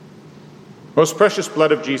Most precious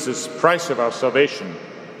blood of Jesus, price of our salvation,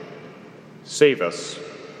 save us.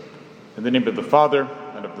 In the name of the Father,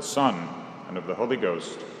 and of the Son, and of the Holy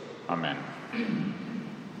Ghost. Amen.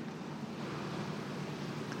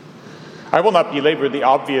 I will not belabor the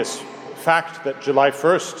obvious fact that July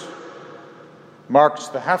 1st marks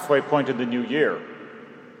the halfway point in the new year.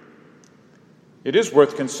 It is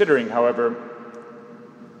worth considering, however,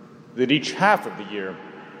 that each half of the year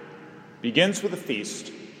begins with a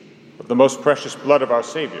feast of the most precious blood of our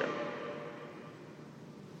Savior.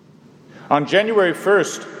 On January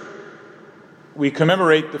 1st, we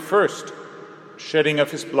commemorate the first shedding of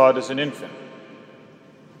his blood as an infant.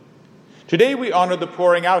 Today we honor the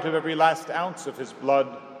pouring out of every last ounce of his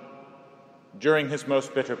blood during his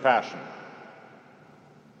most bitter passion.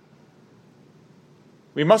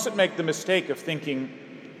 We mustn't make the mistake of thinking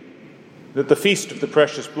that the Feast of the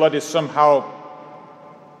Precious Blood is somehow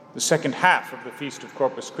the second half of the Feast of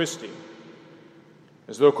Corpus Christi,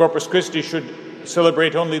 as though Corpus Christi should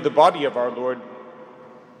celebrate only the body of our Lord,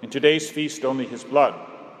 in today's feast only his blood.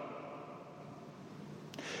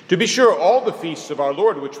 To be sure, all the feasts of our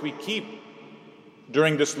Lord which we keep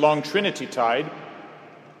during this long Trinity tide,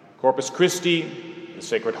 Corpus Christi, the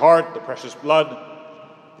Sacred Heart, the Precious Blood,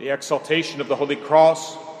 the exaltation of the Holy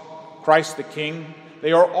Cross, Christ the King,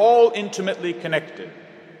 they are all intimately connected.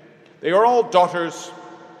 They are all daughters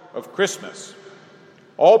of Christmas,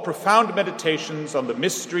 all profound meditations on the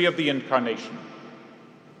mystery of the Incarnation.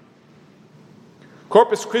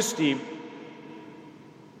 Corpus Christi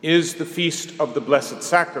is the feast of the Blessed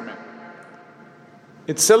Sacrament.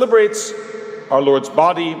 It celebrates our Lord's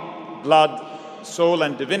body, blood, soul,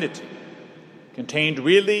 and divinity, contained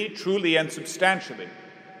really, truly, and substantially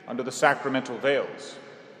under the sacramental veils.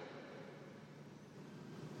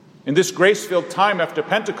 In this grace-filled time after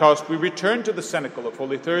Pentecost, we return to the Cenacle of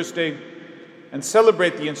Holy Thursday and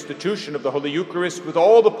celebrate the institution of the Holy Eucharist with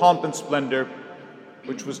all the pomp and splendor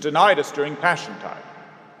which was denied us during Passiontide.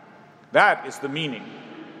 That is the meaning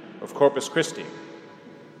of Corpus Christi.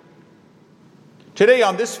 Today,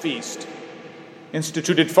 on this feast,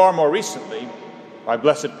 instituted far more recently by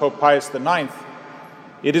Blessed Pope Pius IX,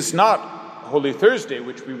 it is not Holy Thursday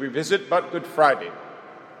which we revisit, but Good Friday.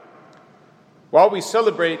 While we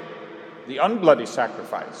celebrate the unbloody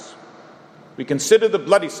sacrifice, we consider the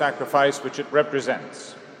bloody sacrifice which it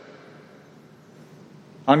represents.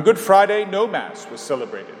 On Good Friday, no Mass was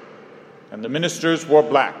celebrated, and the ministers wore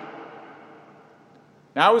black.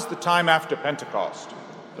 Now is the time after Pentecost.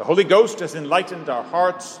 The Holy Ghost has enlightened our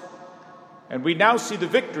hearts, and we now see the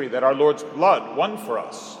victory that our Lord's blood won for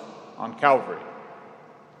us on Calvary.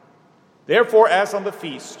 Therefore, as on the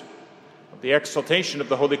feast of the exaltation of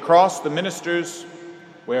the Holy Cross, the ministers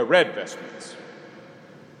wear red vestments.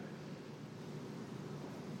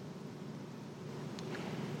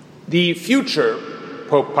 The future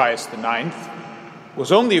Pope Pius IX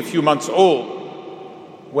was only a few months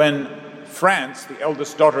old when France, the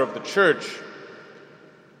eldest daughter of the Church,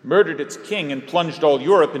 murdered its king and plunged all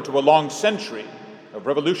Europe into a long century of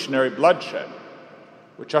revolutionary bloodshed,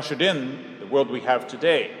 which ushered in the world we have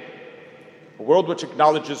today, a world which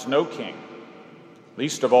acknowledges no king,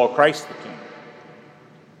 least of all Christ the King.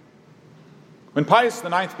 When Pius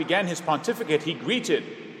IX began his pontificate, he greeted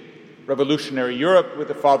revolutionary Europe with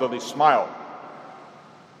a fatherly smile.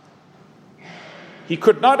 He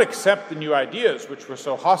could not accept the new ideas which were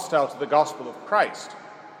so hostile to the gospel of Christ,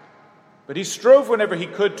 but he strove whenever he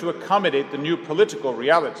could to accommodate the new political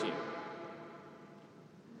reality.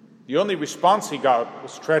 The only response he got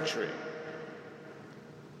was treachery.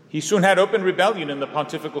 He soon had open rebellion in the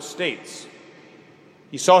pontifical states.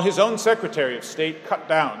 He saw his own Secretary of State cut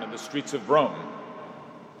down in the streets of Rome.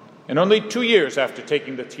 And only 2 years after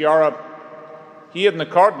taking the tiara, he and the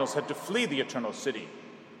cardinals had to flee the Eternal City,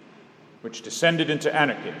 which descended into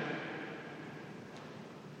anarchy.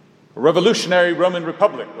 A revolutionary Roman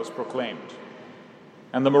Republic was proclaimed,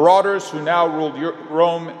 and the marauders who now ruled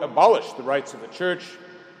Rome abolished the rights of the Church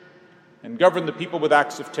and governed the people with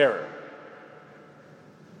acts of terror.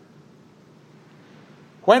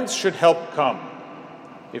 Whence should help come,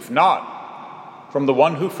 if not from the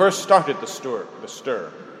one who first started the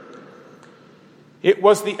stir? It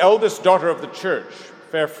was the eldest daughter of the Church,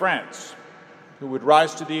 fair France, who would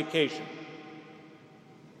rise to the occasion.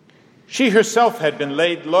 She herself had been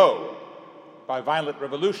laid low by violent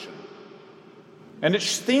revolution, and it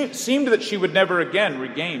seemed that she would never again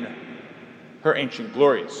regain her ancient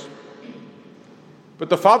glories. But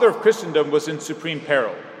the father of Christendom was in supreme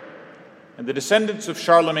peril, and the descendants of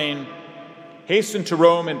Charlemagne hastened to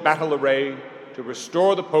Rome in battle array to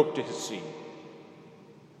restore the Pope to his see.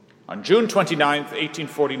 On June 29,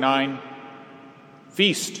 1849,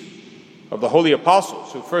 feast of the holy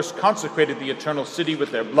apostles who first consecrated the eternal city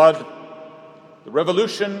with their blood, the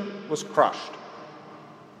revolution was crushed,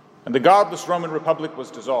 and the godless Roman Republic was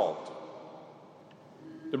dissolved.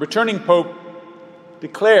 The returning Pope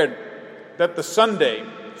declared that the Sunday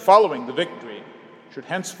following the victory should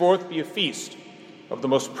henceforth be a feast of the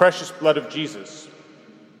most precious blood of Jesus,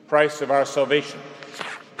 price of our salvation.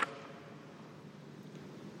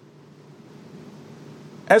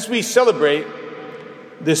 As we celebrate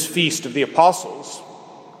this feast of the apostles,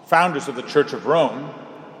 founders of the Church of Rome,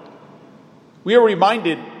 we are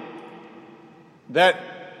reminded that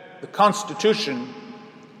the constitution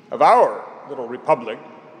of our little republic,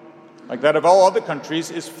 like that of all other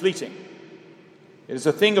countries, is fleeting. It is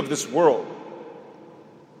a thing of this world.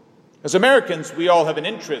 As Americans, we all have an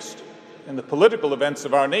interest in the political events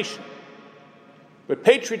of our nation, but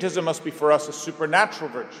patriotism must be for us a supernatural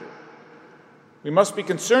virtue. We must be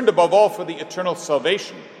concerned above all for the eternal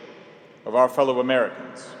salvation of our fellow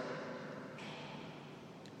Americans.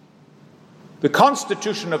 The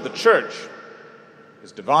Constitution of the Church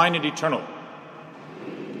is divine and eternal.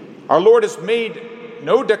 Our Lord has made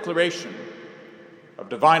no declaration of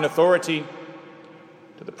divine authority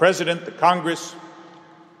to the President, the Congress,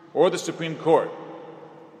 or the Supreme Court,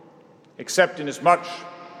 except inasmuch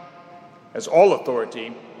as all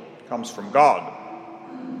authority comes from God.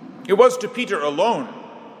 It was to Peter alone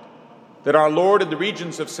that our Lord in the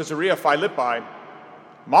regions of Caesarea Philippi,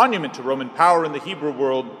 monument to Roman power in the Hebrew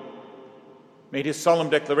world, made his solemn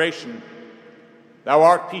declaration, "Thou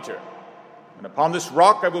art Peter, and upon this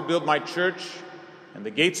rock I will build my church, and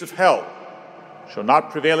the gates of hell shall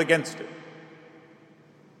not prevail against it."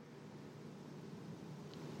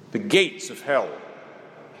 The gates of hell.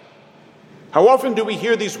 How often do we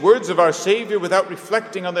hear these words of our Savior without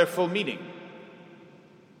reflecting on their full meaning?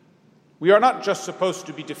 We are not just supposed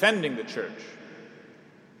to be defending the church.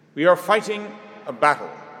 We are fighting a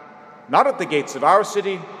battle, not at the gates of our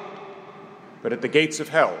city, but at the gates of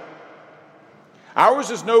hell.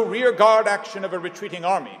 Ours is no rear guard action of a retreating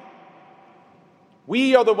army.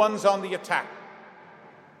 We are the ones on the attack,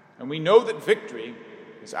 and we know that victory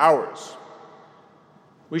is ours.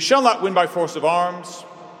 We shall not win by force of arms,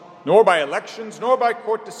 nor by elections, nor by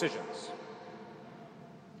court decisions.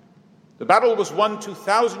 The battle was won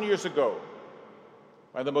 2,000 years ago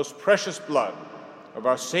by the most precious blood of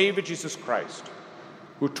our Savior Jesus Christ,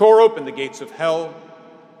 who tore open the gates of hell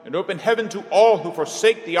and opened heaven to all who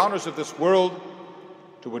forsake the honors of this world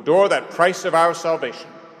to adore that price of our salvation.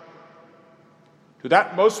 To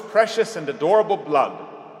that most precious and adorable blood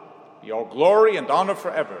be all glory and honor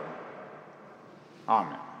forever.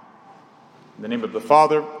 Amen. In the name of the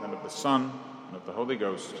Father, and of the Son, and of the Holy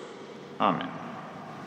Ghost. Amen.